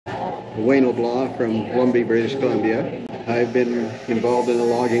Wayne LeBlanc from Lumby, British Columbia. I've been involved in the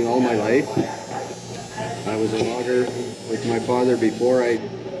logging all my life. I was a logger with my father before I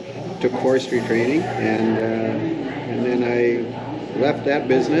took forestry training, and then I left that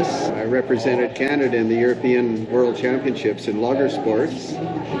business. I represented Canada in the European World Championships in logger sports,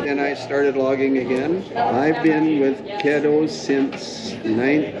 and I started logging again. I've been with Keto since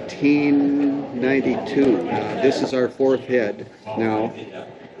 1992. This is our fourth head now,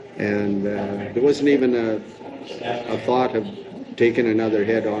 and there wasn't even a thought of taking another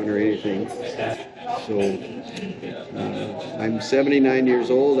head on or anything. So I'm 79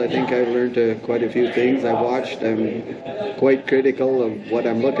 years old. I think I've learned quite a few things. I watched. I'm quite critical of what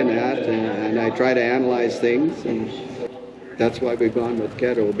I'm looking at, and I try to analyze things. And that's why we've gone with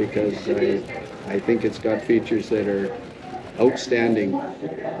Keto, because I think it's got features that are outstanding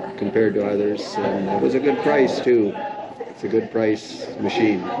compared to others. And it was a good price too. It's a good price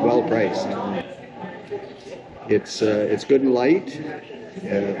machine, well priced. It's good and light.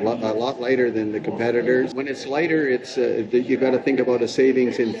 A lot lighter than the competitors. When it's lighter, it's you got to think about a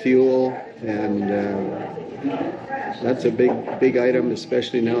savings in fuel, and that's a big item,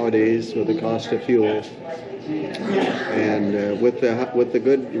 especially nowadays with the cost of fuel. And with the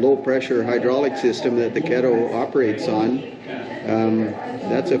good low pressure hydraulic system that the Keto operates on,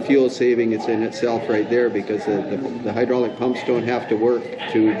 that's a fuel saving. It's in itself right there, because the hydraulic pumps don't have to work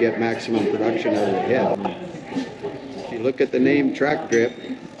to get maximum production out of the head. If you look at the name TrackGrip,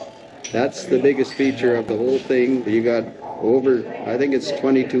 that's the biggest feature of the whole thing. You got over, I think it's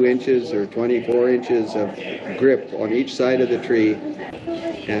 22 inches or 24 inches of grip on each side of the tree,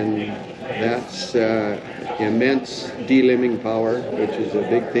 and that's immense delimbing power, which is a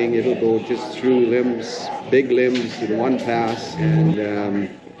big thing. It'll go just through limbs, big limbs in one pass, and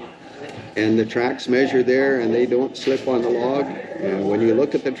the tracks measure there, and they don't slip on the log. And when you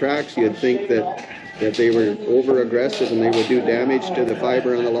look at the tracks, you'd think that they were over aggressive and they would do damage to the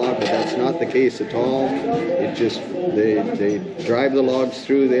fiber on the log, but that's not the case at all. It just, they drive the logs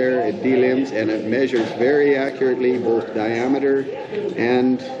through there, it delimbs, and it measures very accurately both diameter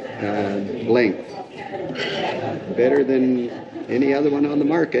and length. Better than any other one on the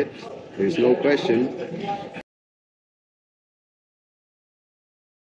market, there's no question.